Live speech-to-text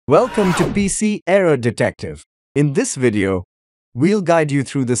Welcome to PC Error Detective. In this video, we'll guide you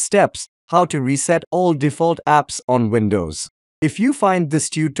through the steps how to reset all default apps on Windows. If you find this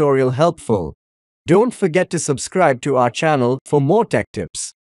tutorial helpful, don't forget to subscribe to our channel for more tech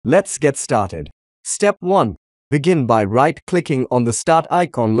tips. Let's get started. Step 1. Begin by right-clicking on the Start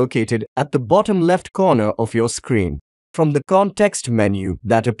icon located at the bottom left corner of your screen. From the context menu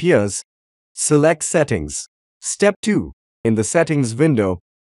that appears, select Settings. Step 2. In the Settings window,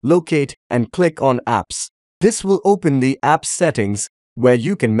 locate and click on Apps. This will open the Apps settings where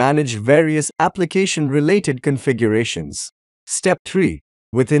you can manage various application-related configurations. Step 3.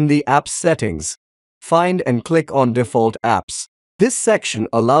 Within the Apps settings, find and click on Default Apps. This section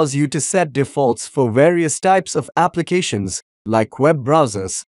allows you to set defaults for various types of applications like web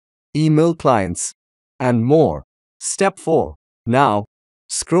browsers, email clients, and more. Step 4. Now,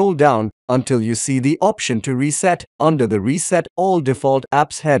 scroll down until you see the option to reset under the Reset All Default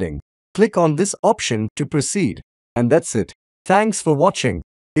Apps heading. Click on this option to proceed. And that's it. Thanks for watching.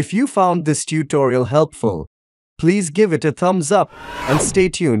 If you found this tutorial helpful, please give it a thumbs up and stay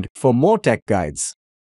tuned for more tech guides.